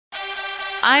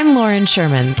I'm Lauren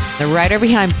Sherman, the writer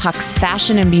behind Puck's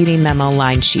Fashion and Beauty Memo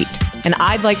line sheet, and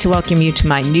I'd like to welcome you to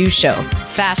my new show,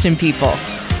 Fashion People.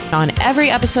 On every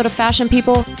episode of Fashion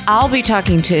People, I'll be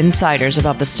talking to insiders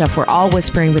about the stuff we're all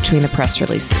whispering between the press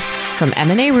releases, from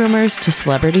M&A rumors to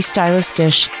celebrity stylist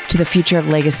dish to the future of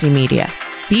legacy media.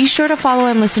 Be sure to follow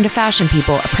and listen to Fashion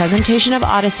People, a presentation of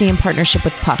Odyssey in partnership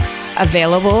with Puck,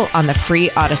 available on the free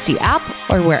Odyssey app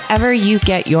or wherever you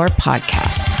get your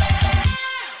podcasts.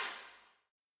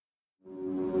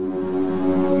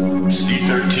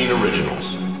 C13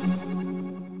 Originals.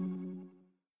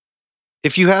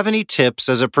 If you have any tips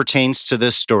as it pertains to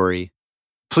this story,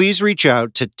 please reach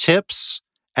out to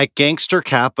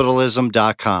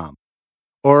tips@gangstercapitalism.com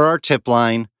or our tip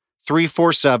line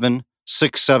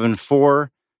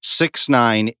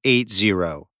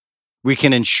 347-674-6980. We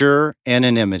can ensure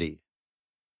anonymity.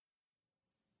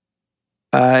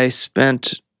 I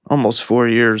spent almost 4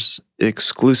 years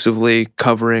exclusively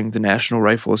covering the National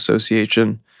Rifle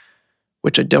Association,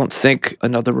 which I don't think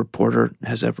another reporter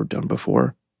has ever done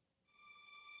before.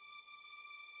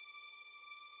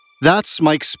 That's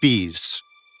Mike Spies.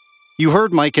 You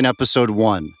heard Mike in episode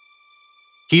 1.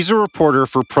 He's a reporter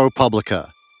for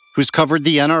ProPublica, who's covered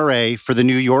the NRA for The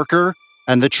New Yorker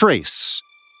and The Trace,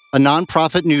 a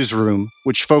nonprofit newsroom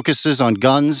which focuses on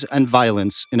guns and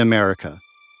violence in America.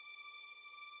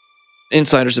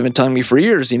 Insiders have been telling me for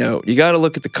years, you got to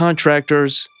look at the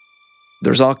contractors.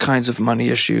 There's all kinds of money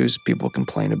issues. People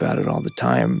complain about it all the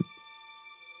time.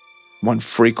 One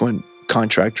frequent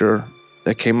contractor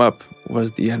that came up was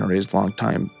the NRA's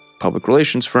longtime public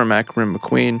relations firm, Ackman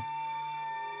McQueen.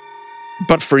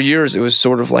 But for years, it was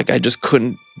sort of like I just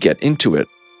couldn't get into it.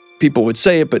 People would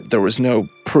say it, but there was no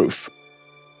proof.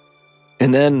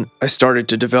 And then I started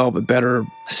to develop a better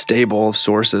stable of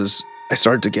sources. I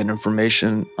started to get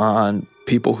information on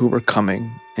people who were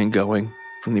coming and going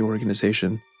from the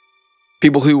organization.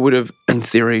 People who would have, in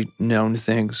theory, known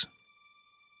things.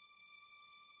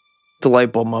 The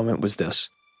light bulb moment was this.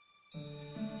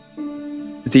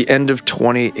 At the end of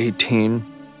 2018,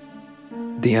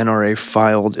 the NRA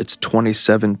filed its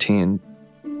 2017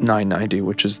 990,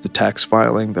 which is the tax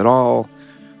filing that all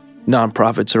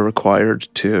nonprofits are required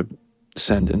to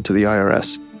send into the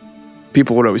IRS.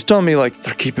 People would always tell me,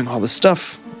 they're keeping all this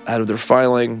stuff out of their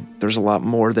filing. There's a lot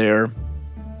more there.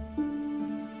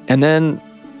 And then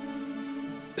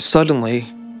suddenly,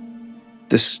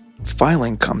 this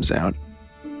filing comes out,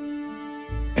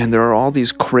 and there are all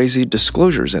these crazy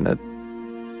disclosures in it.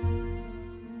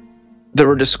 There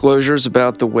were disclosures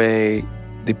about the way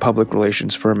the public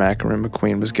relations firm Ackman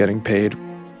McQueen was getting paid.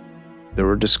 There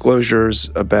were disclosures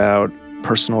about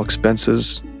personal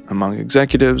expenses among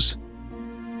executives.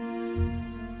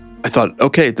 I thought,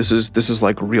 okay, this is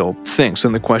like real things.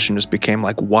 And the question just became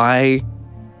why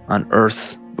on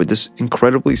earth would this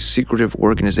incredibly secretive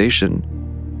organization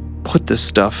put this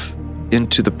stuff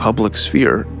into the public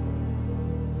sphere,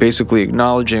 basically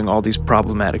acknowledging all these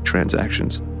problematic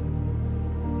transactions?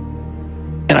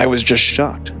 And I was just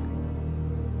shocked.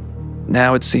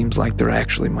 Now it seems like there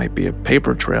actually might be a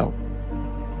paper trail.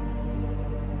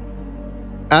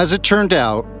 As it turned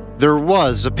out, there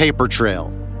was a paper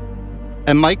trail,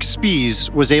 and Mike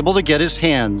Spies was able to get his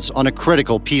hands on a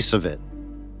critical piece of it.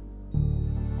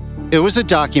 It was a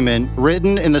document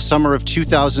written in the summer of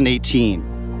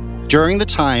 2018, during the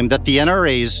time that the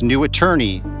NRA's new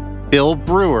attorney, Bill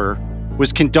Brewer,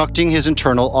 was conducting his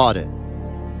internal audit.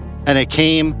 And it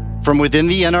came from within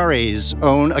the NRA's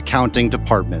own accounting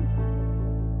department.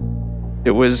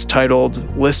 It was titled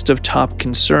List of Top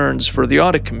Concerns for the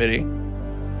Audit Committee.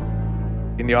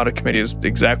 And the Audit Committee is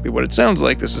exactly what it sounds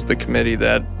like. This is the committee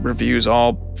that reviews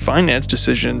all finance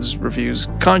decisions, reviews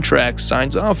contracts,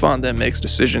 signs off on them, makes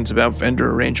decisions about vendor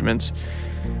arrangements.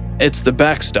 It's the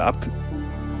backstop.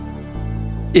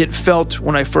 It felt,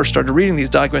 when I first started reading these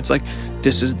documents, like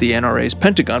this is the NRA's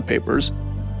Pentagon Papers.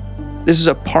 This is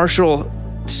a partial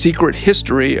secret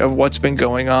history of what's been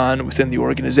going on within the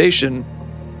organization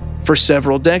for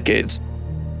several decades.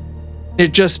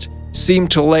 It just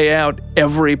seemed to lay out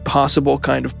every possible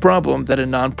kind of problem that a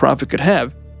nonprofit could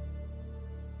have.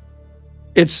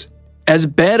 It's as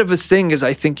bad of a thing as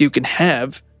I think you can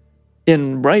have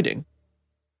in writing.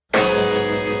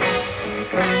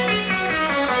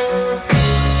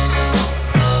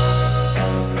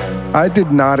 I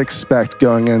did not expect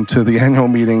going into the annual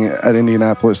meeting at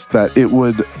Indianapolis that it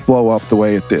would blow up the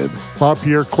way it did.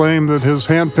 LaPierre claimed that his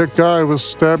handpicked guy was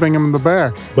stabbing him in the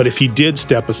back. But if he did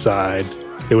step aside,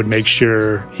 it would make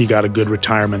sure he got a good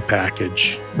retirement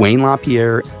package. Wayne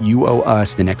LaPierre, you owe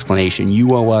us an explanation.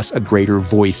 You owe us a greater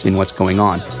voice in what's going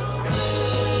on.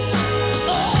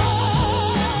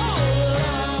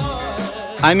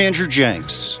 I'm Andrew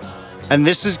Jenks, and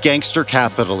this is Gangster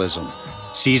Capitalism,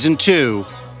 Season 2,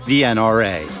 The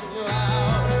NRA.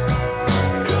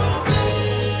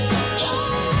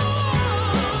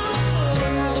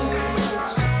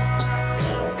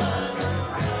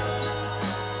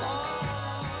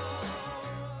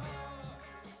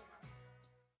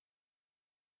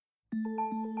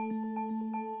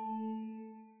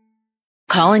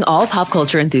 Calling all pop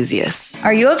culture enthusiasts.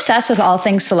 Are you obsessed with all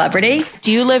things celebrity?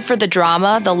 Do you live for the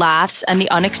drama, the laughs, and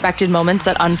the unexpected moments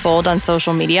that unfold on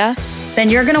social media? Then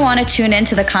you're going to want to tune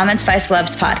into the Comments by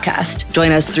Celebs podcast.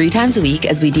 Join us 3 times a week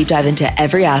as we deep dive into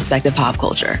every aspect of pop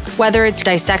culture. Whether it's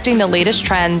dissecting the latest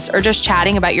trends or just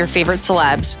chatting about your favorite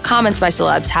celebs, Comments by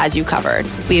Celebs has you covered.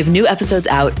 We have new episodes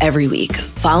out every week.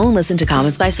 Follow and listen to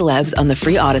Comments by Celebs on the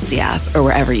free Odyssey app or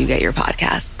wherever you get your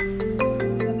podcasts.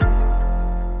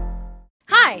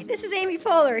 Hi, this is Amy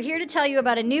Poehler, here to tell you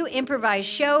about a new improvised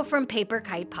show from Paper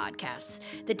Kite Podcasts,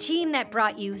 the team that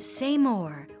brought you Say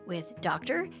More with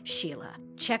Dr. Sheila.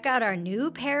 Check out our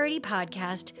new parody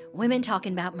podcast, Women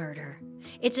Talking About Murder.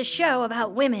 It's a show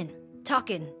about women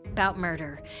talking about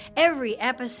murder. Every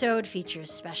episode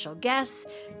features special guests,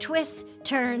 twists,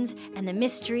 turns, and the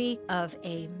mystery of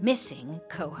a missing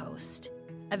co-host.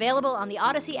 Available on the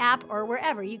Odyssey app or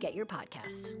wherever you get your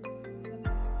podcasts.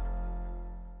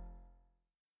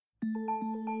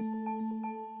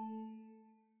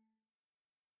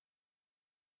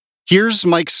 Here's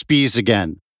Mike Spies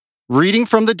again, reading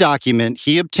from the document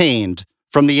he obtained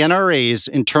from the NRA's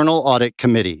Internal Audit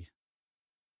Committee.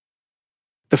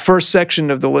 The first section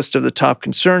of the list of the top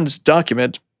concerns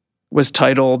document was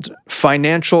titled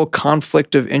Financial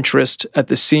Conflict of Interest at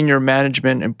the Senior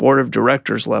Management and Board of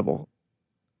Directors level.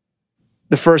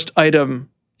 The first item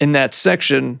in that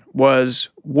section was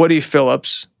Woody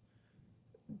Phillips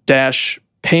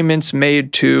 - payments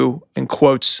made to, in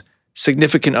quotes,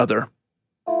 significant other.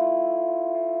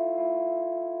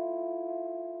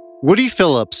 Woody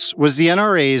Phillips was the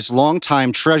NRA's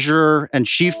longtime treasurer and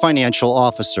chief financial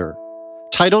officer,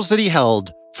 titles that he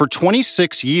held for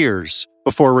 26 years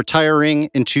before retiring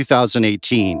in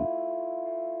 2018.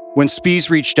 When Spies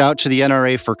reached out to the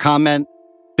NRA for comment,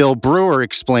 Bill Brewer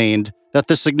explained that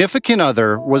the significant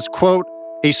other was, quote,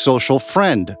 a social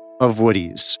friend of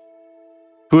Woody's,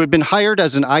 who had been hired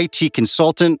as an IT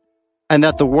consultant and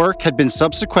that the work had been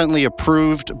subsequently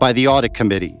approved by the audit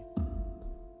committee.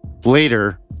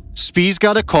 Later, Spies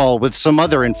got a call with some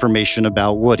other information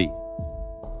about Woody.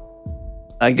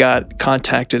 I got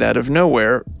contacted out of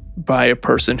nowhere by a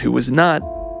person who was not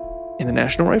in the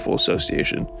National Rifle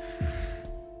Association.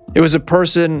 It was a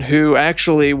person who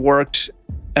actually worked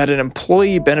at an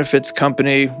employee benefits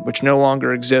company, which no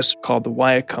longer exists, called the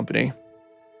Wyatt Company.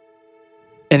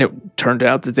 And it turned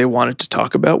out that they wanted to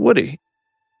talk about Woody.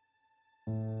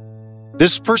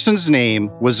 This person's name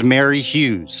was Mary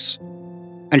Hughes,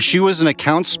 and she was an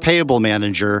accounts payable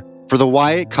manager for the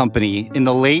Wyatt Company in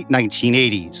the late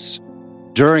 1980s,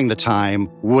 during the time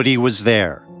Woody was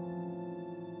there.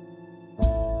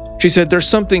 She said, there's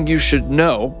something you should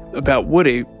know about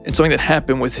Woody and something that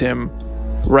happened with him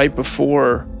right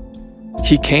before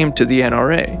he came to the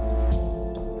NRA.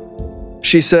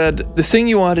 She said, the thing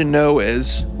you ought to know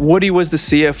is Woody was the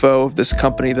CFO of this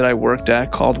company that I worked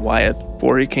at called Wyatt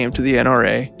before he came to the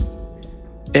NRA.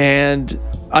 And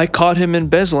I caught him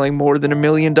embezzling more than $1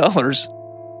 million.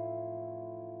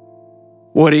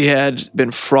 Woody had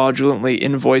been fraudulently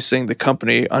invoicing the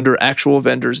company under actual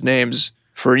vendors' names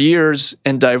for years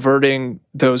and diverting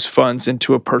those funds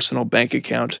into a personal bank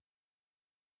account.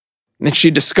 And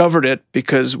she discovered it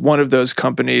because one of those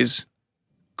companies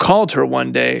called her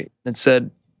one day and said,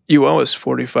 you owe us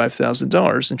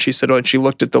 $45,000. And she said, oh, and she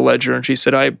looked at the ledger and she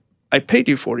said, I paid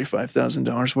you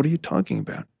 $45,000. What are you talking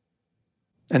about?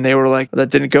 And they were like, that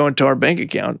didn't go into our bank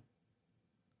account.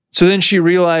 So then she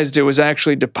realized it was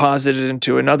actually deposited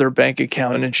into another bank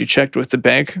account, and she checked with the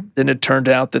bank. Then it turned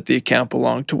out that the account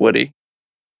belonged to Woody.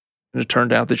 And it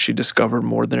turned out that she discovered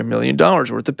more than $1 million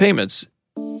worth of payments.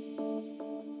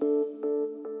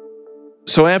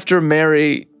 So after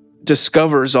Mary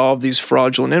discovers all of these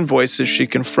fraudulent invoices, she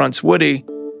confronts Woody.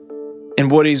 And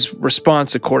Woody's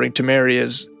response, according to Mary,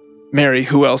 is, Mary,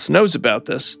 who else knows about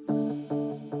this?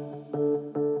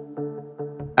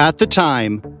 At the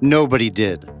time, nobody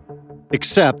did,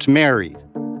 except Mary.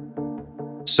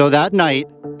 So that night,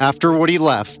 after Woody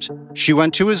left, she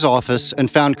went to his office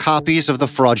and found copies of the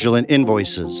fraudulent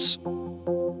invoices.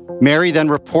 Mary then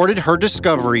reported her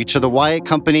discovery to the Wyatt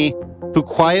Company, who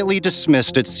quietly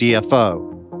dismissed its CFO.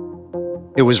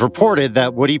 It was reported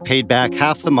that Woody paid back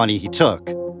half the money he took.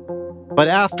 But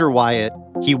after Wyatt,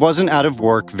 he wasn't out of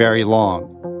work very long.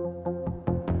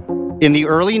 In the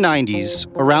early 90s,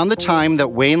 around the time that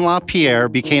Wayne LaPierre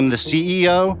became the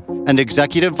CEO and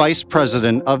executive vice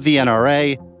president of the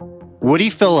NRA,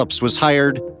 Woody Phillips was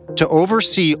hired to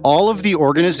oversee all of the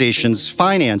organization's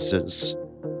finances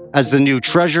as the new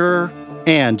treasurer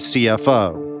and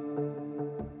CFO.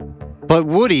 But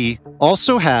Woody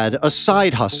also had a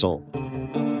side hustle.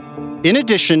 In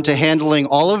addition to handling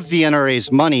all of the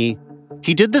NRA's money,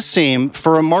 he did the same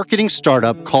for a marketing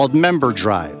startup called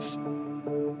MemberDrive.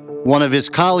 One of his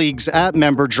colleagues at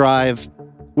MemberDrive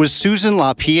was Susan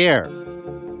LaPierre,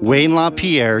 Wayne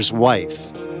LaPierre's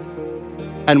wife.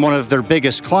 And one of their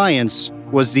biggest clients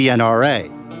was the NRA.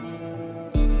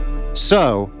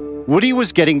 So, Woody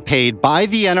was getting paid by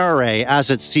the NRA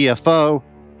as its CFO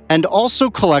and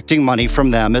also collecting money from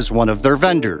them as one of their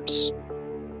vendors.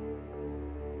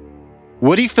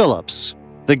 Woody Phillips,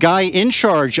 the guy in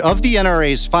charge of the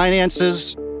NRA's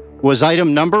finances, was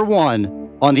item number 1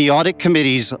 on the audit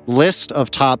committee's list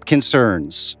of top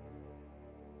concerns.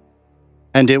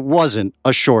 And it wasn't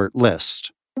a short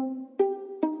list.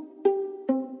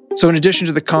 So in addition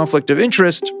to the conflict of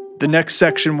interest, the next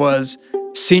section was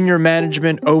senior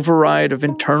management override of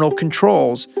internal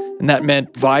controls. And that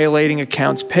meant violating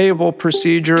accounts payable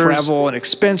procedures, travel and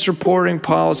expense reporting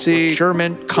policy,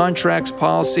 procurement, contracts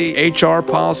policy, HR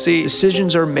policy.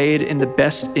 Decisions are made in the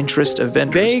best interest of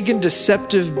vendors. Vague and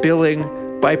deceptive billing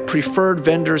by preferred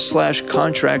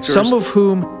vendors/contractors, some of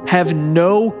whom have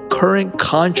no current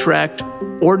contract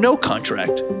or no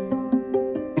contract.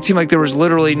 It seemed like there was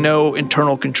literally no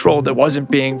internal control that wasn't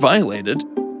being violated.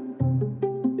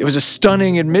 It was a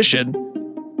stunning admission.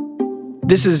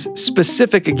 This is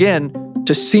specific, again,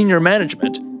 to senior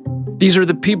management. These are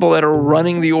the people that are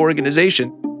running the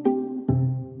organization.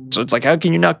 So it's like, how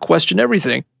can you not question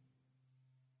everything?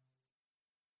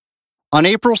 On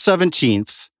April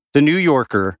 17th, The New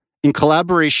Yorker, in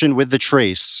collaboration with The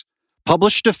Trace,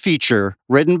 published a feature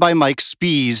written by Mike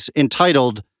Spies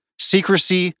entitled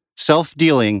Secrecy,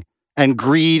 Self-Dealing, and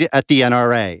Greed at the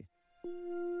NRA.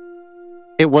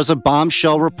 It was a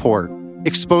bombshell report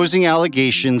exposing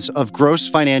allegations of gross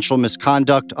financial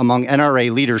misconduct among NRA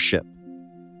leadership,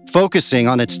 focusing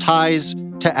on its ties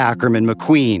to Ackerman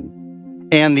McQueen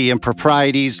and the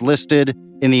improprieties listed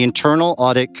in the Internal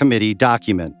Audit Committee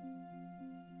document.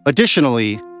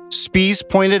 Additionally, Spies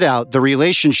pointed out the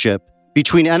relationship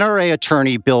between NRA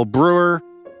attorney Bill Brewer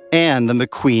and the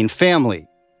McQueen family.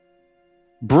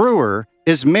 Brewer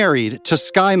is married to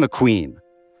Skye McQueen,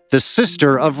 the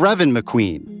sister of Revan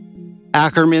McQueen,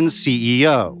 Ackerman's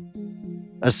CEO,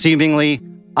 a seemingly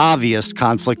obvious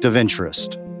conflict of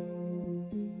interest.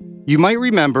 You might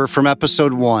remember from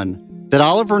episode 1 that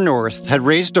Oliver North had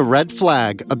raised a red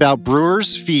flag about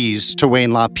Brewer's fees to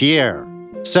Wayne LaPierre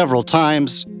several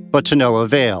times, but to no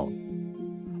avail.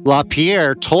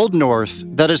 LaPierre told North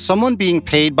that as someone being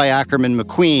paid by Ackerman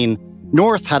McQueen,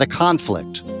 North had a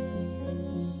conflict.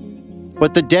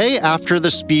 But the day after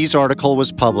the Spies article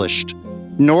was published,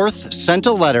 North sent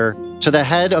a letter to the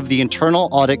head of the Internal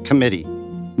Audit Committee,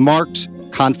 marked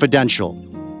confidential.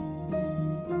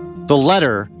 The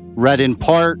letter read in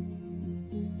part,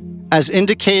 "As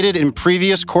indicated in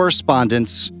previous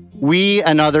correspondence, we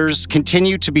and others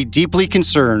continue to be deeply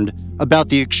concerned about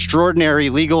the extraordinary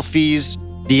legal fees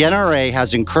the NRA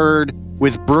has incurred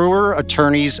with Brewer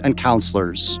attorneys and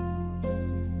counselors.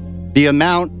 The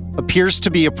amount appears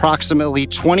to be approximately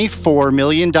 $24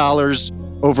 million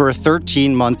over a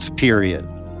 13-month period."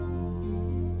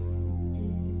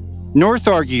 North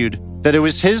argued that it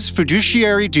was his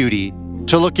fiduciary duty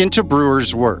to look into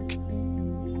Brewer's work,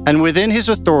 and within his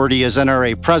authority as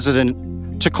NRA president,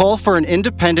 to call for an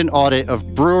independent audit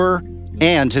of Brewer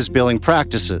and his billing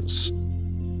practices.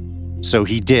 So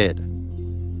he did.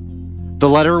 The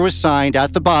letter was signed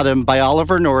at the bottom by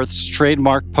Oliver North's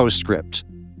trademark postscript,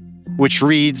 which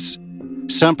reads,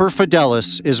 "Semper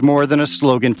Fidelis is more than a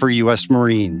slogan for U.S.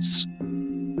 Marines.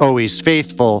 Always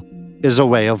faithful is a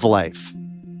way of life."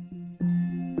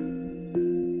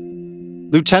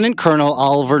 Lieutenant Colonel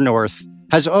Oliver North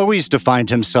has always defined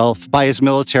himself by his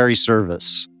military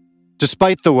service,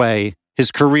 despite the way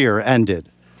his career ended.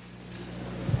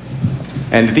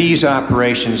 And these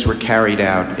operations were carried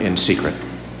out in secret.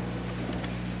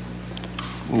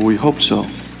 Well, we hope so.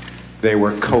 They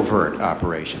were covert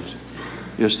operations.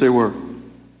 Yes, they were.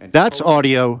 That's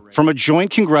audio from a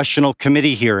joint congressional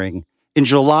committee hearing in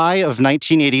July of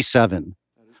 1987,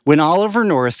 when Oliver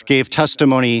North gave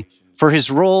testimony for his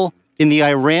role in the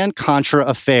Iran-Contra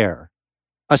affair,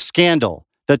 a scandal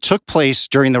that took place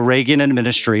during the Reagan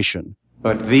administration.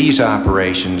 But these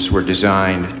operations were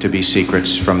designed to be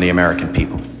secrets from the American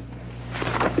people.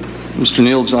 Mr.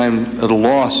 Niels, I'm at a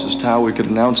loss as to how we could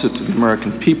announce it to the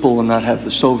American people and not have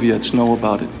the Soviets know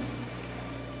about it.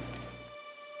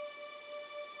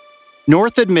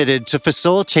 North admitted to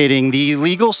facilitating the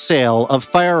illegal sale of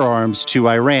firearms to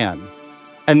Iran,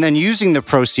 and then using the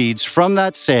proceeds from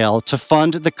that sale to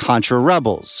fund the Contra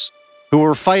rebels, who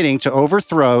were fighting to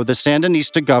overthrow the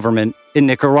Sandinista government in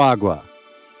Nicaragua.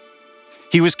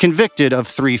 He was convicted of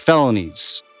 3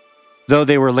 felonies. Though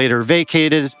they were later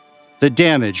vacated, the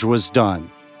damage was done.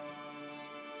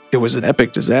 It was an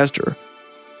epic disaster.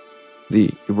 The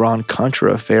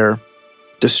Iran-Contra affair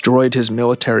destroyed his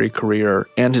military career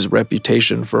and his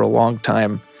reputation for a long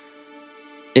time.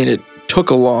 And it took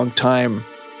a long time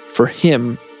for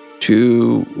him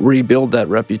to rebuild that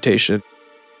reputation.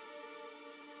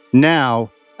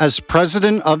 Now, as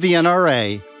president of the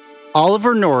NRA,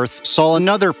 Oliver North saw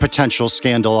another potential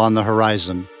scandal on the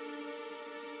horizon.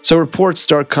 So reports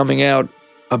start coming out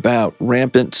about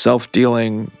rampant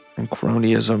self-dealing and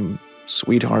cronyism,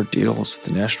 sweetheart deals at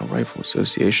the National Rifle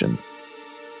Association.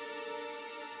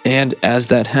 And as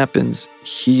that happens,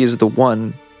 he is the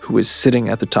one who is sitting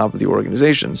at the top of the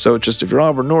organization. So just if you're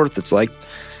Oliver North, it's like,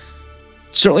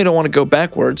 certainly don't want to go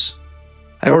backwards.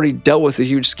 I already dealt with a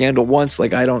huge scandal once.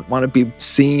 Like, I don't want to be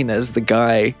seen as the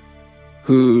guy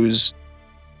who's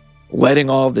letting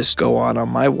all of this go on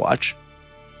my watch.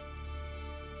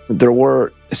 There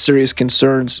were serious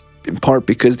concerns, in part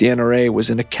because the NRA was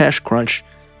in a cash crunch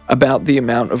about the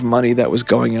amount of money that was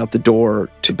going out the door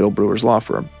to Bill Brewer's law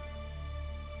firm.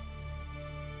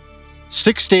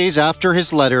 6 days after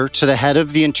his letter to the head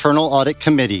of the Internal Audit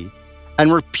Committee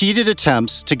and repeated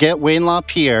attempts to get Wayne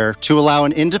LaPierre to allow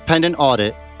an independent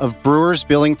audit of Brewer's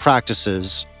billing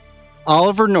practices,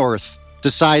 Oliver North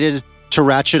decided to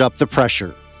ratchet up the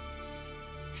pressure.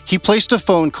 He placed a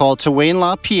phone call to Wayne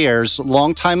LaPierre's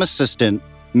longtime assistant,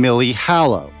 Millie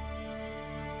Hallow,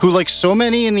 who, like so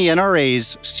many in the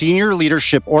NRA's senior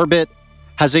leadership orbit,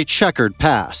 has a checkered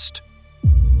past.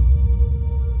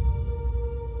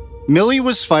 Millie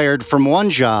was fired from one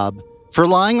job for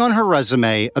lying on her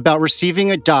resume about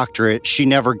receiving a doctorate she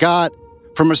never got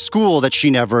from a school that she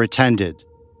never attended.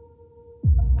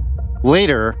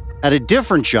 Later, at a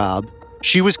different job,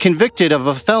 she was convicted of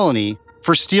a felony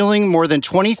for stealing more than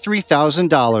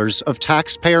 $23,000 of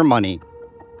taxpayer money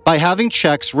by having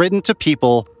checks written to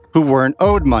people who weren't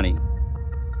owed money,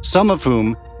 some of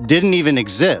whom didn't even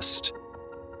exist,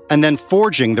 and then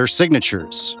forging their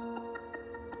signatures.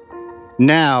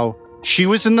 Now, she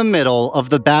was in the middle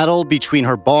of the battle between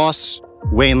her boss,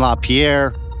 Wayne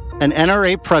LaPierre, and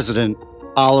NRA President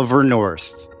Oliver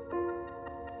North.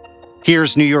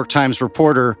 Here's New York Times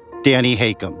reporter Danny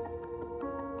Hakem.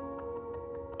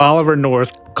 Oliver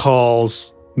North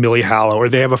calls Millie Hallow, or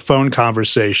they have a phone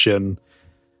conversation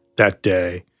that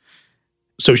day.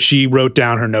 So she wrote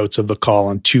down her notes of the call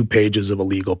on 2 pages of a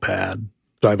legal pad.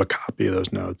 So I have a copy of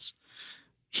those notes.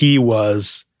 He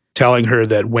was telling her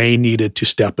that Wayne needed to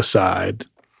step aside.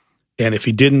 And if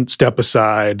he didn't step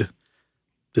aside,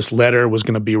 this letter was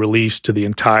going to be released to the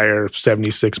entire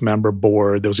 76-member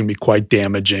board. That was going to be quite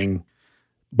damaging.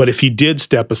 But if he did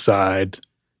step aside,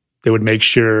 they would make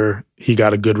sure he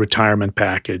got a good retirement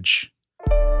package.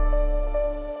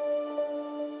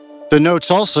 The notes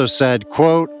also said,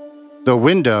 quote, "The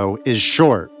window is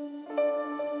short."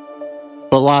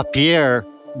 But LaPierre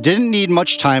didn't need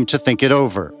much time to think it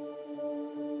over.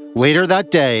 Later that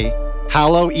day,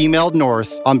 Hallow emailed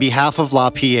North on behalf of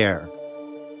LaPierre,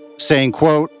 saying,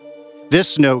 quote,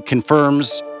 "This note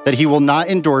confirms that he will not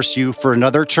endorse you for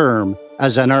another term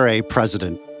as NRA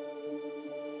president."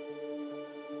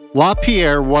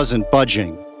 LaPierre wasn't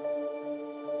budging.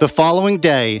 The following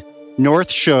day, North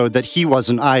showed that he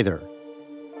wasn't either,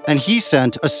 and he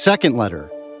sent a second letter,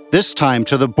 this time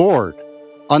to the board,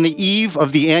 on the eve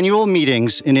of the annual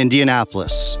meetings in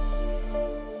Indianapolis.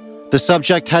 The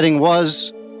subject heading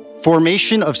was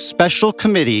Formation of Special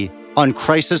Committee on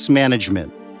Crisis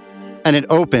Management, and it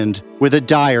opened with a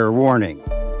dire warning.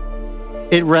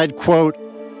 It read, quote,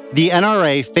 "The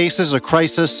NRA faces a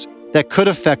crisis that could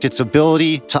affect its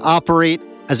ability to operate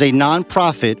as a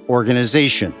nonprofit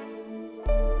organization."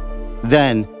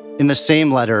 Then, in the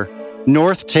same letter,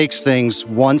 North takes things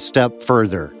one step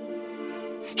further.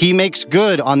 He makes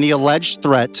good on the alleged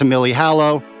threat to Millie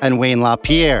Hallow and Wayne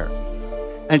LaPierre,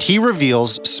 and he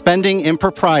reveals spending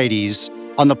improprieties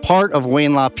on the part of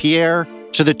Wayne LaPierre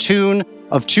to the tune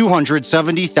of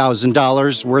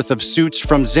 $270,000 worth of suits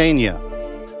from Zegna,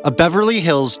 a Beverly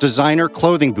Hills designer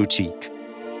clothing boutique,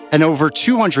 and over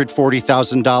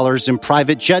 $240,000 in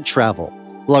private jet travel,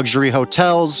 luxury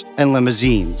hotels, and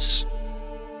limousines.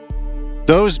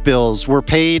 Those bills were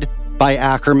paid by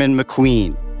Ackerman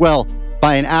McQueen. Well,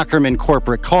 by an Ackerman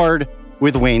corporate card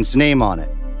with Wayne's name on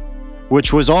it,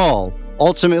 which was all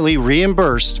ultimately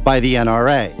reimbursed by the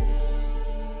NRA.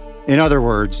 In other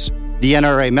words, the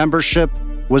NRA membership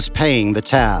was paying the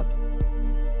tab.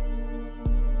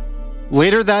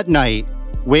 Later that night,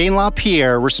 Wayne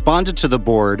LaPierre responded to the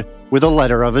board with a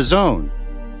letter of his own.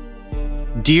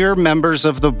 "Dear members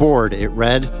of the board," it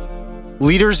read,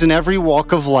 "leaders in every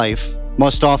walk of life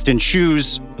must often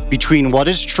choose between what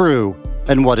is true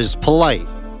and what is polite,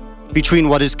 between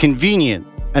what is convenient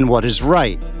and what is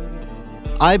right.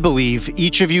 I believe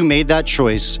each of you made that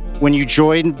choice when you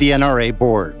joined the NRA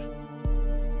board.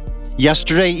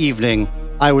 Yesterday evening,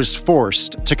 I was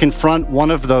forced to confront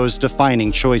one of those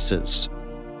defining choices.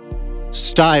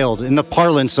 Styled in the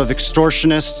parlance of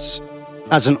extortionists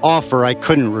as an offer I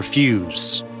couldn't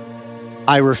refuse.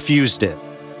 I refused it."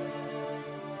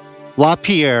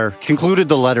 LaPierre concluded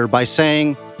the letter by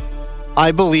saying,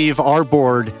 "I believe our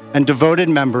board and devoted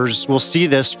members will see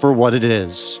this for what it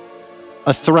is,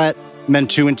 a threat meant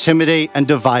to intimidate and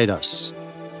divide us.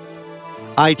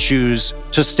 I choose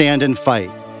to stand and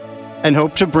fight and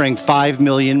hope to bring 5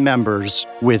 million members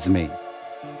with me.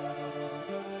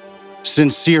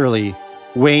 Sincerely,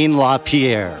 Wayne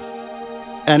LaPierre,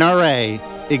 NRA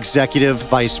Executive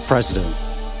Vice President."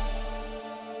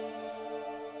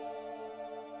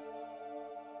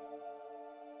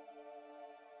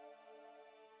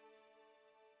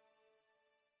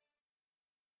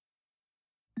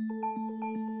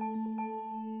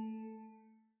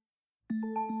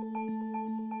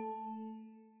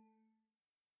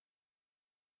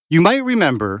 You might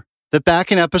remember that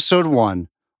back in episode 1,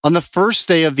 on the first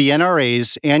day of the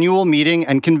NRA's annual meeting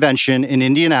and convention in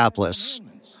Indianapolis,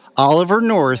 Oliver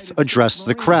North addressed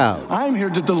the crowd. "I'm here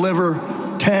to deliver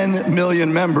 10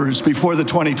 million members before the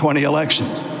 2020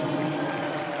 elections."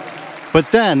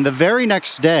 But then, the very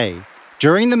next day,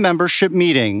 during the membership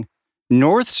meeting,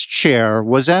 North's chair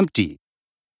was empty,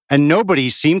 and nobody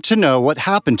seemed to know what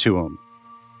happened to him.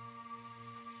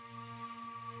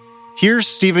 Here's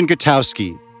Stephen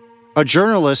Gutowski, a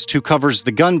journalist who covers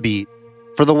the gun beat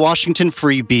for the Washington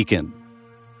Free Beacon.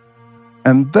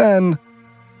 And then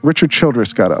Richard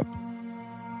Childress got up,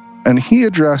 and he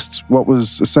addressed what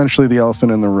was essentially the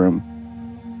elephant in the room,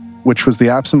 which was the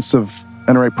absence of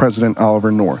NRA President Oliver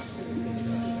North.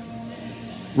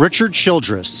 Richard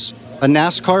Childress, a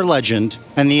NASCAR legend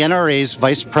and the NRA's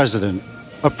vice president,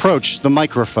 approached the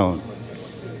microphone.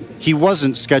 He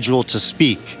wasn't scheduled to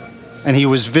speak, and he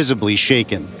was visibly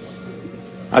shaken.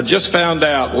 "I just found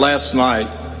out last night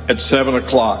at 7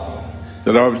 o'clock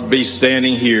that I would be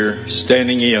standing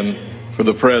in for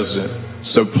the president.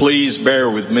 So please bear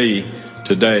with me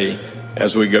today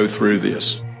as we go through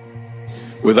this.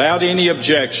 Without any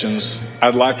objections,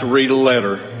 I'd like to read a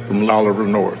letter from Oliver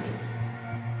North.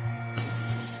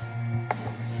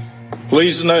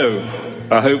 Please know,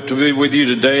 I hope to be with you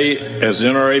today as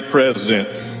NRA president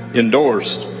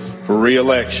endorsed for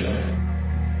re-election.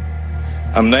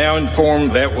 I'm now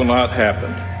informed that will not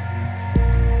happen."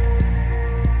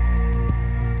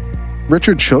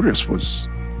 Richard Childress was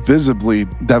visibly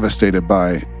devastated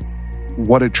by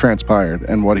what had transpired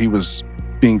and what he was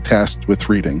being tasked with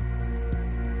reading.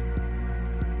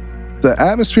 The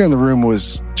atmosphere in the room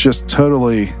was just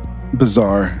totally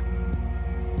bizarre,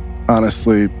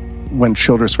 honestly, when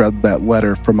Childress read that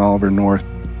letter from Oliver North.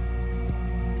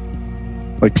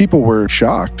 Like, people were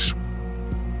shocked.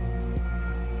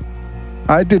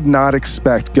 I did not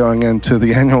expect going into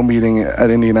the annual meeting at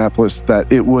Indianapolis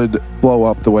that it would blow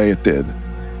up the way it did.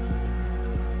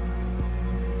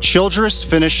 Childress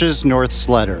finishes North's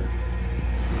letter.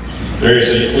 There is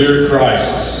a clear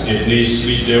crisis. It needs to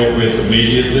be dealt with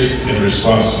immediately and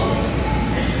responsibly,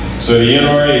 so the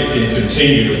NRA can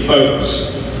continue to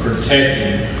focus on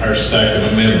protecting our Second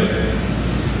Amendment.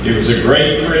 It was a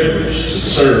great privilege to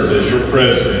serve as your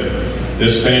president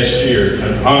this past year,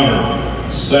 an honor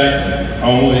second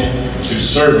only to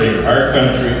serving our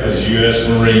country as a U.S.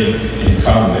 Marine in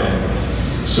combat.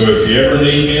 So if you ever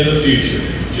need me in the future,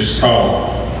 just call.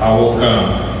 I will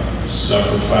come.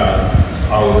 Suffer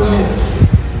fight. Oliver North.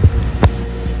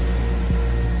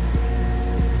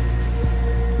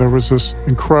 There was this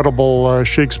incredible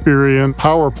Shakespearean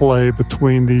power play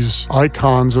between these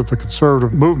icons of the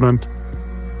conservative movement.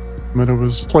 And it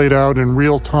was played out in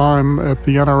real time at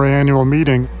the NRA annual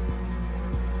meeting.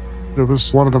 It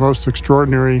was one of the most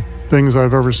extraordinary things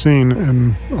I've ever seen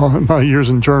in my years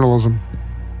in journalism.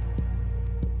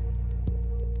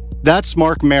 That's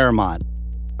Mark Merrimont,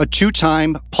 a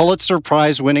two-time Pulitzer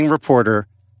Prize-winning reporter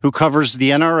who covers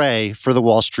the NRA for the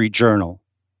Wall Street Journal.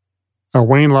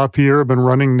 Wayne LaPierre had been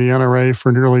running the NRA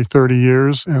for nearly 30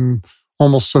 years, and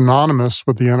almost synonymous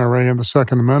with the NRA and the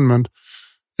Second Amendment.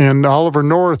 And Oliver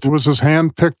North was his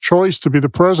hand-picked choice to be the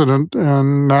president,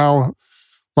 and now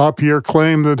LaPierre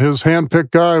claimed that his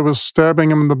hand-picked guy was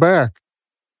stabbing him in the back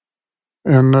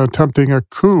and attempting a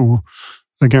coup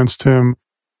against him.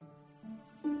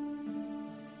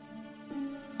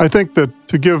 I think that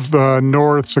to give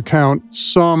North's account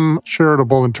some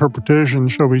charitable interpretation,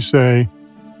 shall we say,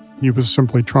 he was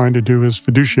simply trying to do his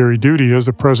fiduciary duty as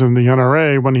the president of the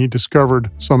NRA when he discovered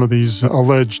some of these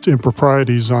alleged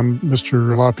improprieties on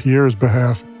Mr. LaPierre's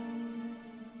behalf.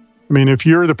 I mean, if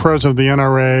you're the president of the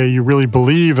NRA, you really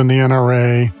believe in the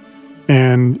NRA,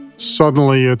 and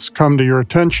suddenly it's come to your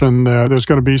attention that there's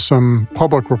going to be some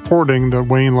public reporting that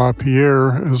Wayne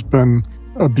LaPierre has been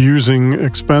abusing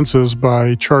expenses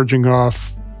by charging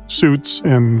off suits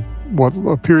and what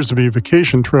appears to be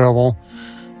vacation travel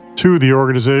to the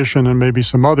organization and maybe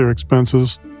some other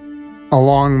expenses,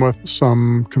 along with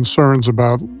some concerns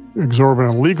about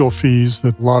exorbitant legal fees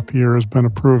that LaPierre has been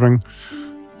approving,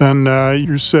 then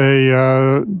you say,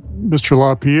 Mr.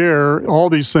 LaPierre, all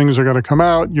these things are going to come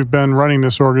out. You've been running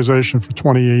this organization for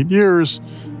 28 years.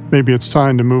 Maybe it's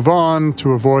time to move on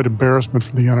to avoid embarrassment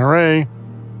for the NRA.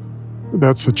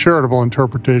 That's the charitable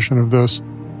interpretation of this.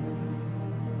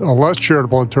 A less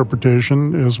charitable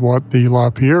interpretation is what the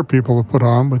LaPierre people have put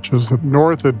on, which is that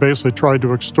North had basically tried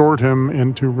to extort him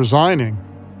into resigning.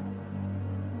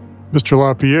 Mr.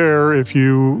 LaPierre, if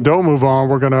you don't move on,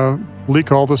 we're going to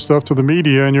leak all this stuff to the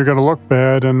media and you're going to look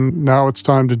bad, and now it's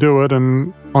time to do it,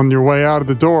 and on your way out of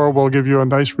the door, we'll give you a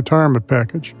nice retirement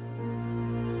package.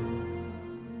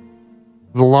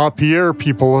 The LaPierre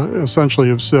people essentially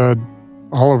have said,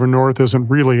 Oliver North isn't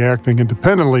really acting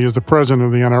independently as the president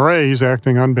of the NRA. He's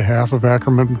acting on behalf of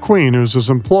Ackerman McQueen, who's his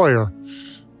employer.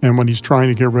 And when he's trying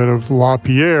to get rid of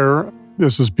LaPierre,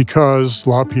 this is because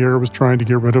LaPierre was trying to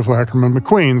get rid of Ackerman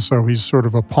McQueen, so he's sort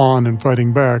of a pawn in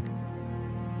fighting back.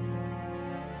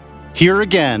 Here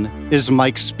again is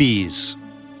Mike Spies.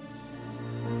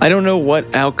 I don't know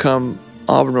what outcome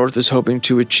Oliver North is hoping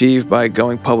to achieve by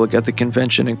going public at the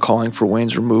convention and calling for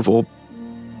Wayne's removal.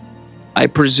 I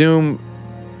presume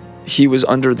he was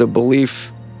under the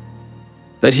belief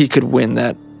that he could win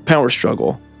that power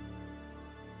struggle.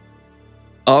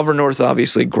 Oliver North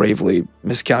obviously gravely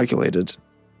miscalculated.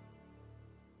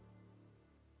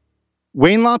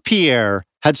 Wayne LaPierre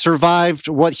had survived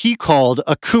what he called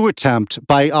a coup attempt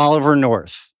by Oliver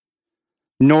North.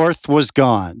 North was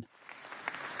gone.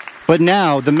 But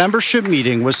now the membership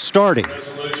meeting was starting,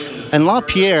 and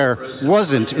LaPierre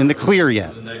wasn't in the clear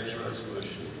yet.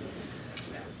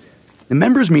 The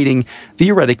members' meeting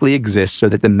theoretically exists so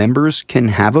that the members can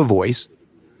have a voice.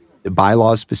 The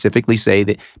bylaws specifically say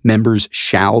that members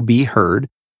shall be heard.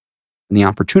 And the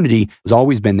opportunity has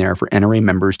always been there for NRA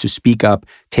members to speak up,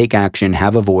 take action,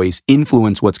 have a voice,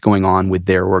 influence what's going on with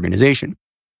their organization.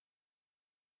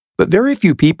 But very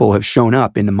few people have shown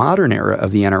up in the modern era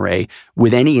of the NRA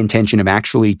with any intention of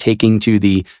actually taking to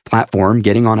the platform,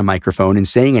 getting on a microphone, and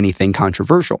saying anything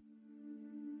controversial.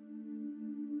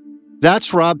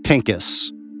 That's Rob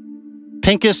Pincus.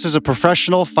 Pincus is a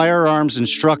professional firearms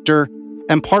instructor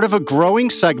and part of a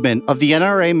growing segment of the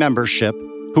NRA membership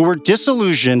who were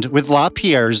disillusioned with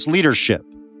LaPierre's leadership.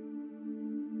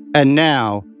 And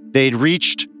now they'd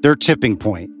reached their tipping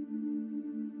point.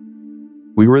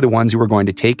 We were the ones who were going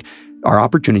to take our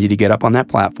opportunity to get up on that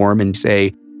platform and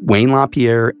say, Wayne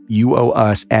LaPierre, you owe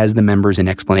us as the members an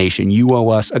explanation. You owe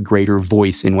us a greater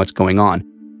voice in what's going on.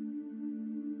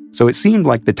 So it seemed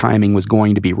like the timing was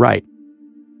going to be right.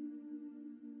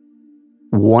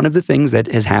 One of the things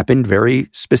that has happened very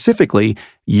specifically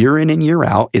year in and year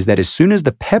out is that as soon as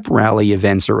the pep rally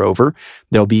events are over,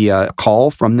 there'll be a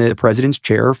call from the president's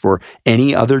chair for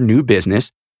any other new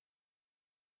business.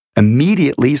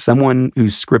 Immediately, someone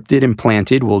who's scripted and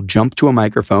planted will jump to a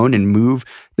microphone and move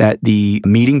that the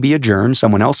meeting be adjourned.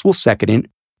 Someone else will second it.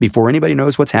 Before anybody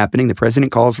knows what's happening, the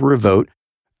president calls for a vote.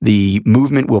 The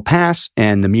movement will pass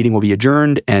and the meeting will be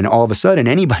adjourned. And all of a sudden,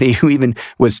 anybody who even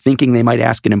was thinking they might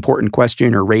ask an important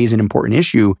question or raise an important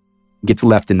issue gets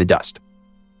left in the dust.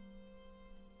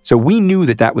 So we knew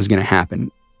that that was going to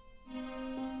happen.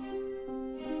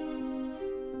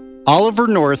 Oliver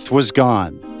North was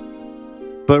gone.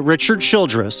 But Richard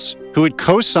Childress, who had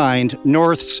co-signed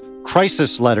North's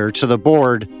crisis letter to the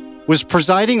board, was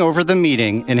presiding over the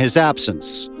meeting in his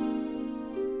absence.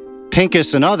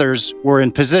 Pincus and others were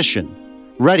in position,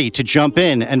 ready to jump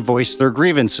in and voice their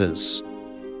grievances.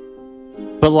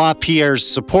 But LaPierre's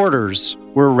supporters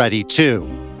were ready too.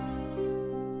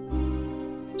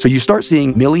 So you start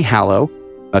seeing Millie Hallow,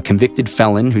 a convicted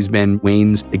felon who's been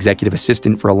Wayne's executive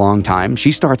assistant for a long time.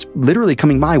 She starts literally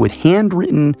coming by with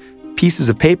handwritten pieces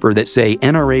of paper that say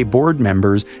NRA board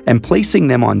members and placing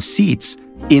them on seats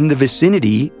in the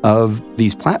vicinity of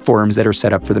these platforms that are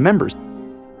set up for the members.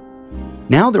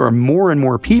 Now there are more and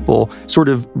more people sort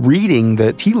of reading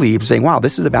the tea leaves saying, wow,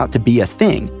 this is about to be a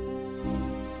thing.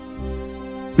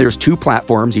 There's 2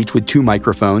 platforms, each with 2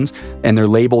 microphones, and they're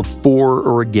labeled for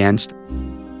or against.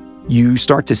 You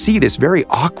start to see this very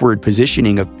awkward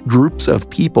positioning of groups of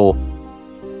people.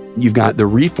 You've got the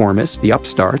reformists, the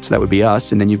upstarts, that would be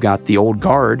us, and then you've got the old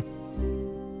guard.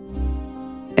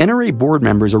 NRA board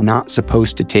members are not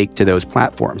supposed to take to those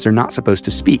platforms. They're not supposed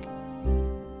to speak.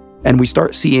 And we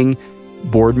start seeing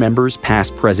board members,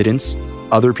 past presidents,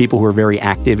 other people who are very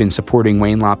active in supporting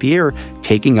Wayne LaPierre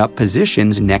taking up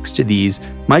positions next to these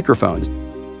microphones.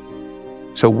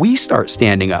 So we start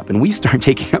standing up and we start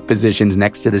taking up positions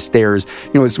next to the stairs.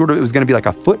 It was going to be like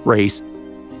a foot race.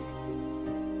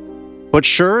 But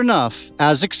sure enough,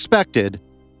 as expected,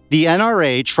 the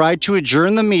NRA tried to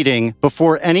adjourn the meeting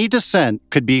before any dissent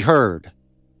could be heard.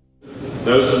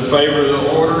 Those in favor of the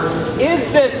order? Is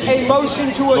this a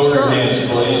motion to Lower your adjourn? hands,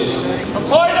 please. A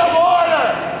point of order!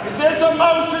 Is this a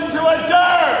motion to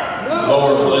adjourn? No.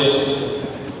 Lower, please.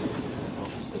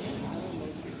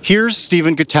 Here's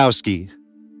Stephen Gutowski.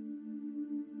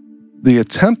 The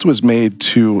attempt was made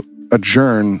to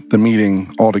adjourn the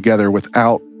meeting altogether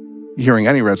without hearing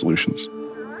any resolutions.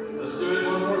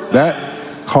 That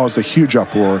caused a huge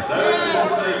uproar.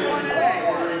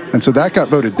 And so that got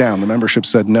voted down. The membership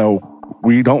said, no,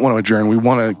 we don't want to adjourn. We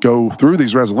want to go through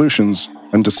these resolutions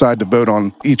and decide to vote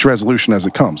on each resolution as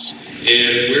it comes.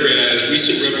 And whereas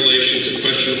recent revelations of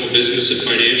questionable business and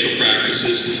financial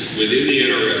practices within the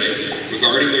NRA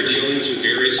regarding their dealings with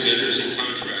various vendors and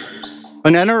contractors.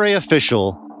 An NRA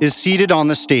official is seated on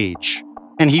the stage,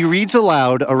 and he reads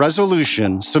aloud a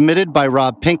resolution submitted by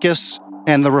Rob Pincus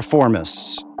and the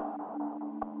Reformists.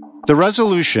 The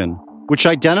resolution, which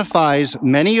identifies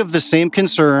many of the same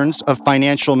concerns of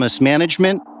financial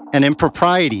mismanagement and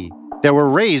impropriety that were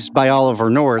raised by Oliver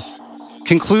North,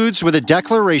 concludes with a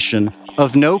declaration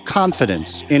of no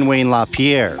confidence in Wayne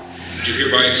LaPierre. Do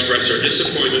hereby express our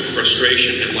disappointment,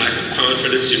 frustration, and lack of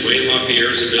confidence in Wayne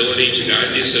LaPierre's ability to guide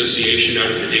the association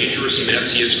out of the dangerous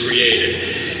mess he has created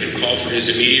and call for his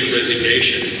immediate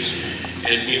resignation,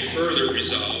 and be it further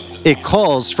resolved. It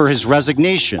calls for his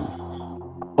resignation,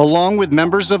 along with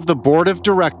members of the board of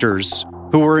directors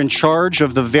who were in charge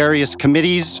of the various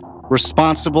committees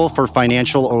responsible for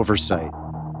financial oversight.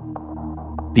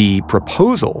 The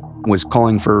proposal was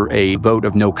calling for a vote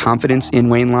of no confidence in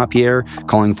Wayne LaPierre,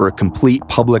 calling for a complete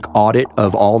public audit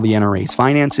of all the NRA's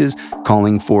finances,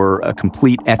 calling for a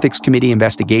complete ethics committee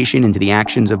investigation into the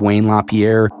actions of Wayne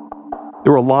LaPierre.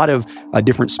 There were a lot of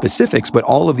different specifics, but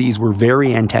all of these were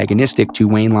very antagonistic to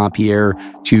Wayne LaPierre,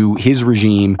 to his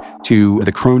regime, to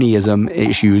the cronyism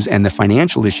issues and the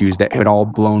financial issues that had all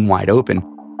blown wide open.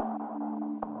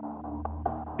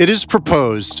 It is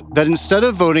proposed that instead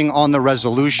of voting on the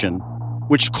resolution,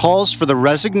 which calls for the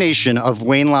resignation of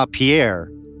Wayne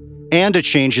LaPierre and a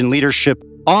change in leadership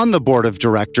on the board of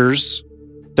directors,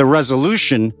 the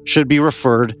resolution should be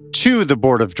referred to the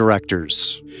board of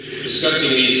directors. Discussing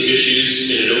these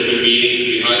issues in an open meeting would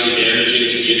be highly damaging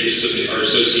to the interests of our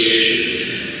association.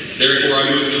 Therefore, I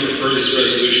move to refer this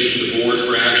resolution to the board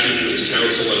for action to its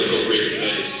council and appropriate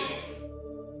committees.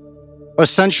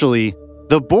 Essentially,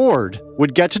 the board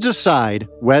would get to decide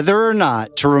whether or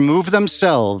not to remove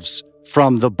themselves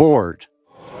from the board.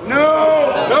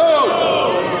 No! No!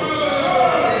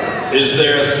 Is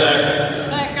there a second?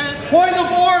 Second. Point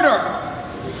of order!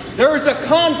 There is a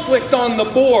conflict on the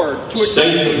board to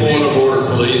State the point of order,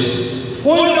 please.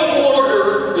 Point of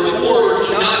order, the board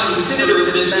cannot consider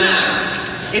this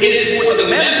matter. It is for the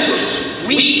members,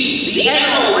 we, the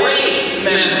NRA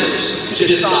members, to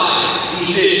decide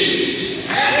these issues.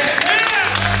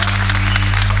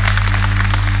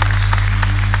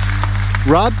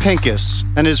 Rob Pincus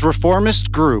and his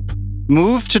reformist group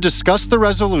moved to discuss the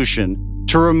resolution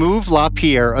to remove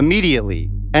LaPierre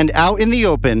immediately and out in the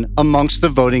open amongst the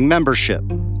voting membership,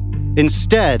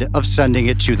 instead of sending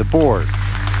it to the board.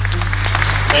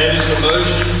 That is a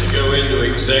motion to go into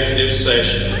executive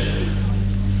session.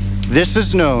 This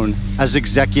is known as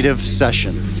executive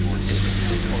session.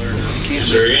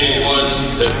 Is there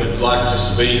anyone that would like to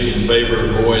speak in favor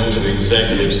of going to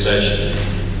executive session?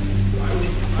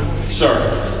 Sir,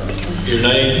 your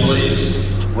name, please.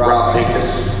 Rob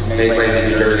Pincus,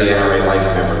 Maitland, New Jersey, NRA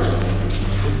Life member.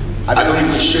 I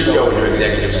believe we should go into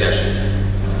executive session.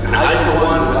 I, for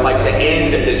one, would like to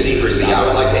end the secrecy. I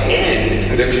would like to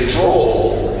end the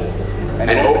control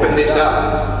and open this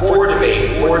up for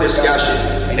debate, for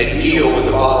discussion, and deal with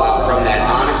the fallout from that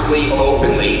honestly,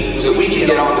 openly, so we can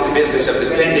get on with the business of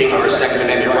defending our Second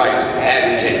Amendment rights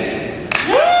as intended.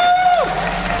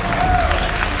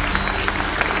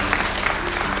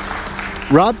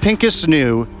 Rob Pincus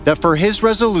knew that for his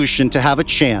resolution to have a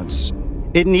chance,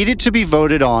 it needed to be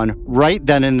voted on right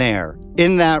then and there,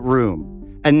 in that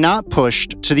room, and not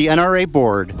pushed to the NRA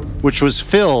board, which was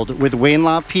filled with Wayne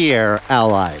LaPierre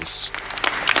allies.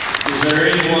 Is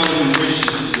there anyone who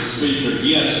wishes to speak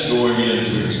against going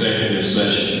into executive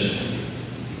session?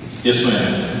 Yes,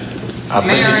 ma'am.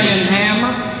 Marion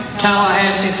Hammer,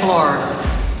 Tallahassee, Florida.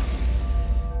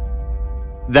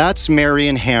 That's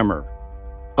Marion Hammer,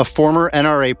 a former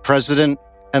NRA president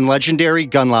and legendary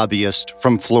gun lobbyist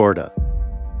from Florida.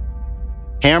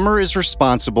 Hammer is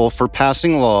responsible for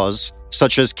passing laws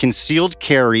such as concealed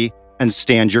carry and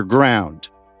stand your ground,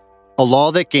 a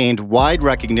law that gained wide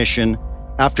recognition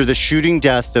after the shooting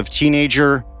death of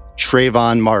teenager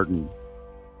Trayvon Martin.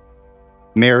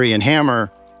 Marion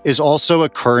Hammer is also a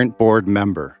current board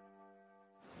member.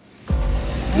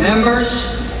 Members,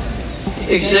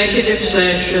 executive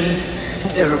session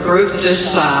of a group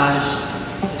this size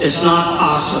is not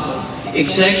possible.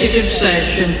 Executive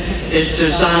session is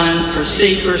designed for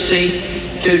secrecy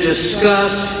to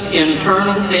discuss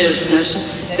internal business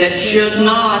that should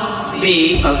not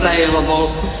be available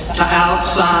to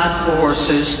outside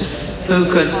forces who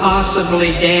could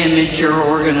possibly damage your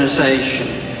organization.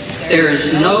 There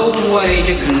is no way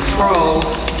to control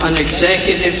an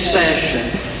executive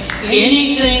session.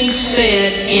 Anything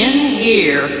said in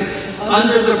here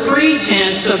under the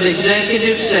pretense of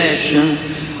executive session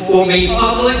will be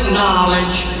public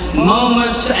knowledge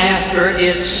moments after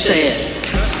it's said.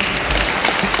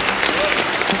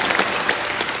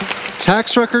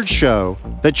 Tax records show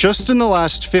that just in the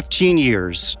last 15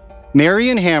 years,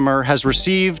 Marion Hammer has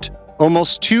received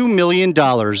almost $2 million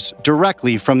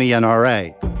directly from the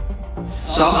NRA.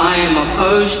 So I am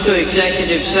opposed to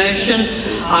executive session.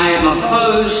 I am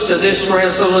opposed to this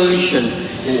resolution.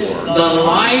 The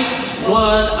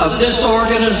lifeblood of this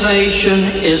organization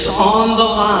is on the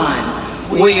line.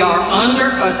 We are under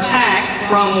attack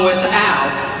from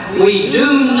without. We do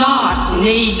not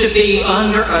need to be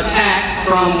under attack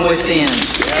from within.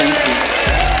 Thank you.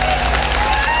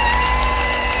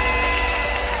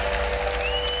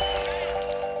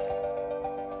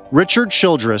 Richard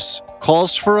Childress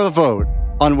calls for a vote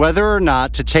on whether or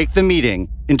not to take the meeting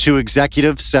into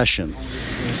executive session.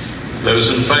 Those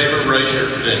in favor, raise your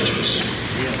credentials.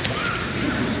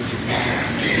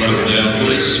 Lower down,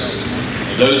 please.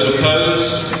 Those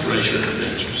opposed, raise your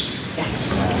credentials.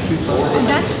 Yes. And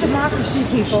that's democracy,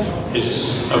 people.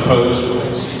 It's opposed,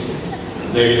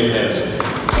 please. Negative has it.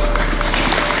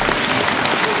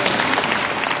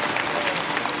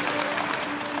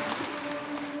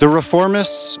 The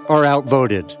reformists are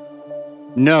outvoted.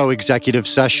 No executive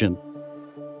session.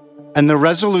 And the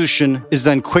resolution is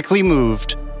then quickly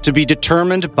moved to be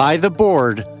determined by the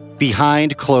board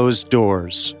behind closed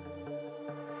doors.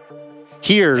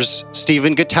 Here's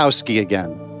Stephen Gutowski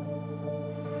again.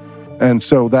 And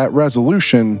so that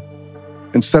resolution,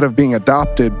 instead of being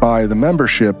adopted by the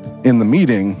membership in the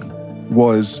meeting,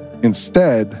 was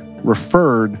instead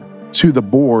referred to the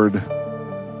board.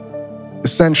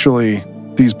 Essentially,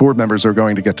 these board members are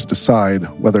going to get to decide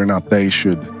whether or not they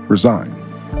should resign,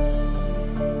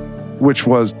 which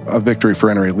was a victory for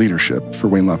NRA leadership, for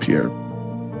Wayne LaPierre.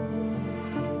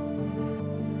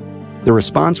 The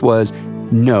response was,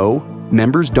 no,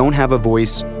 members don't have a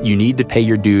voice. You need to pay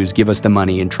your dues, give us the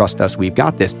money, and trust us, we've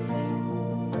got this.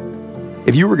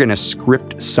 If you were going to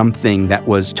script something that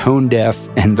was tone deaf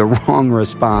and the wrong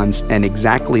response and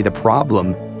exactly the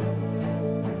problem,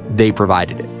 they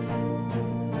provided it.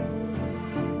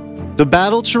 The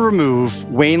battle to remove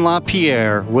Wayne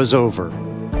LaPierre was over,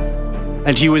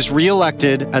 and he was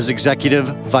reelected as executive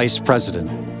vice president.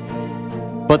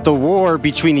 But the war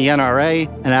between the NRA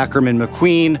and Ackerman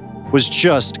McQueen was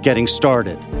just getting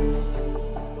started.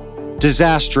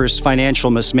 Disastrous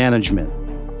financial mismanagement,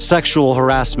 sexual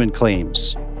harassment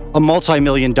claims, a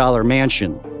multi-million-dollar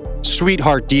mansion,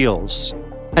 sweetheart deals,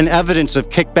 and evidence of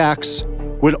kickbacks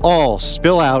would all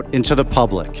spill out into the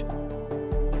public.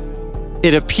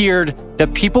 It appeared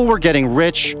that people were getting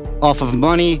rich off of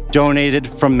money donated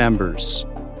from members.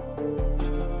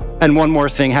 And one more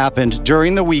thing happened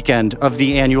during the weekend of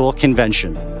the annual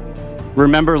convention.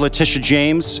 Remember Letitia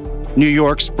James, New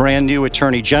York's brand new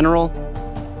Attorney General?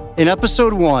 In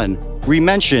episode 1, we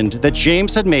mentioned that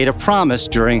James had made a promise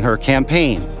during her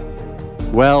campaign.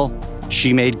 Well,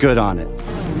 she made good on it.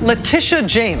 Letitia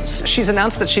James, she's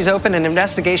announced that she's opened an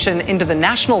investigation into the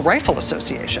National Rifle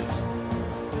Association.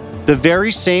 The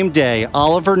very same day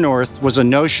Oliver North was a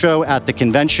no-show at the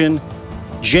convention,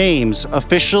 James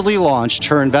officially launched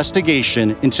her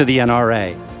investigation into the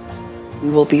NRA. We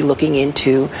will be looking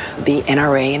into the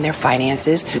NRA and their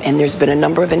finances, and there's been a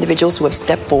number of individuals who have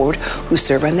stepped forward, who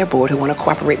serve on their board, who want to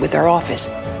cooperate with our office.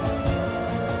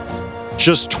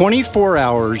 Just 24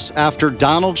 hours after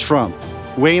Donald Trump,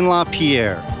 Wayne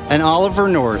LaPierre, and Oliver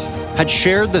North had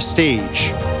shared the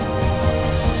stage,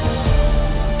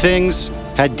 things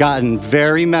had gotten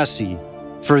very messy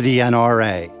for the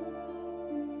NRA.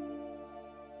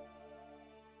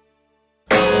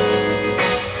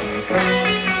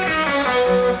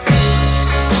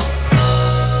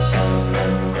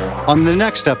 On the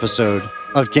next episode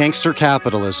of Gangster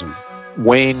Capitalism,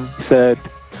 Wayne said,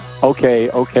 okay,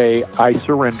 I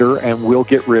surrender and we'll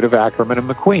get rid of Ackerman and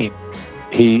McQueen.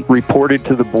 He reported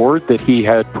to the board that he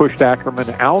had pushed Ackerman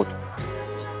out.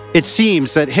 It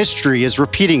seems that history is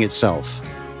repeating itself,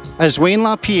 as Wayne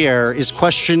LaPierre is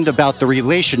questioned about the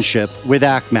relationship with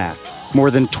ACMAC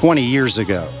more than 20 years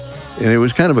ago. And it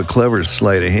was kind of a clever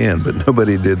sleight of hand, but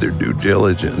nobody did their due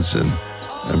diligence, and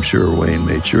I'm sure Wayne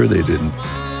made sure they didn't.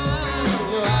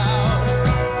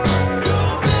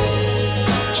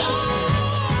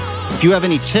 If you have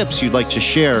any tips you'd like to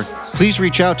share, please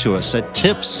reach out to us at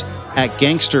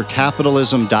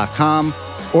tips@gangstercapitalism.com,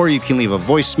 or you can leave a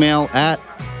voicemail at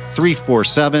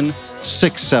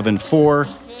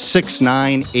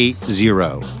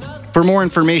 347-674-6980. For more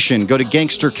information, go to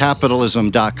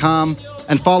gangstercapitalism.com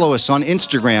and follow us on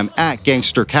Instagram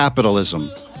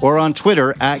 @gangstercapitalism or on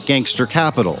Twitter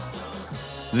 @gangstercapital.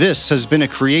 This has been a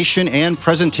creation and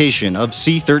presentation of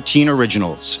C13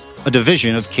 Originals, a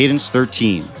division of Cadence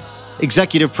 13.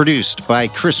 Executive produced by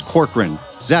Chris Corcoran,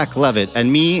 Zach Levitt,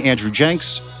 and me, Andrew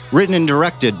Jenks. Written and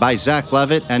directed by Zach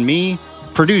Levitt and me.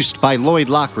 Produced by Lloyd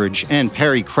Lockridge and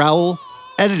Perry Crowell.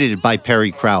 Edited by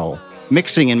Perry Crowell.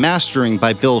 Mixing and mastering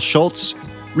by Bill Schultz.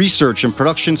 Research and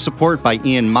production support by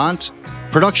Ian Mont.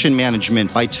 Production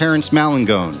management by Terrence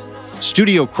Malangone.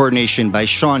 Studio coordination by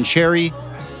Sean Cherry.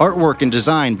 Artwork and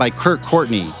design by Kurt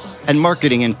Courtney. And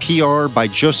marketing and PR by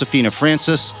Josephina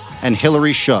Francis and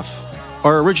Hillary Schuff.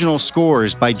 Our original score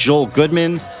is by Joel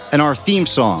Goodman, and our theme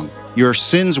song, Your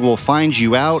Sins Will Find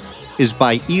You Out, is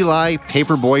by Eli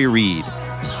Paperboy Reed.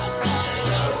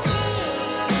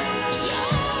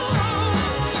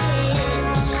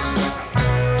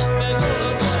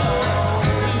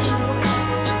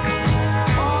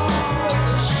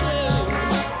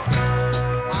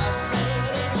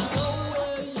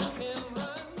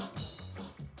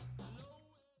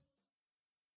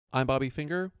 I'm Bobby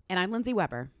Finger. And I'm Lindsay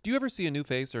Weber. Do you ever see a new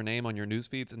face or name on your news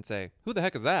feeds and say, who the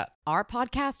heck is that? Our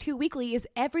podcast, Who Weekly, is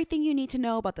everything you need to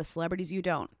know about the celebrities you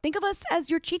don't. Think of us as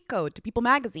your cheat code to People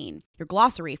magazine, your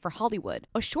glossary for Hollywood,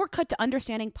 a shortcut to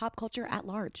understanding pop culture at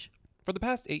large. For the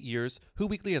past 8 years, Who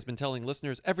Weekly has been telling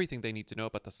listeners everything they need to know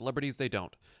about the celebrities they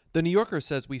don't. The New Yorker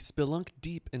says we spelunk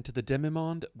deep into the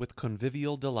demi-monde with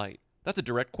convivial delight. That's a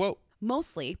direct quote.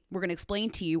 Mostly, we're going to explain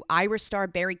to you Irish star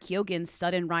Barry Keoghan's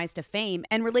sudden rise to fame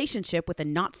and relationship with a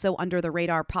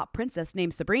not-so-under-the-radar pop princess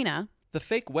named Sabrina. The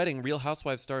fake wedding Real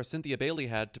Housewives star Cynthia Bailey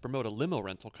had to promote a limo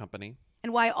rental company.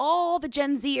 And why all the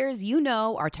Gen Zers you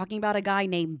know are talking about a guy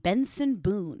named Benson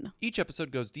Boone. Each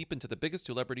episode goes deep into the biggest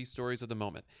celebrity stories of the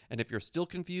moment. And if you're still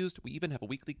confused, we even have a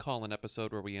weekly call-in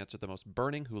episode where we answer the most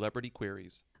burning celebrity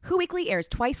queries. Who Weekly airs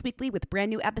twice weekly with brand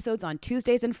new episodes on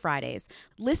Tuesdays and Fridays.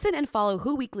 Listen and follow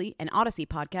Who Weekly, an Odyssey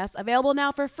podcast, available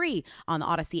now for free on the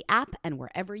Odyssey app and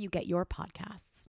wherever you get your podcasts.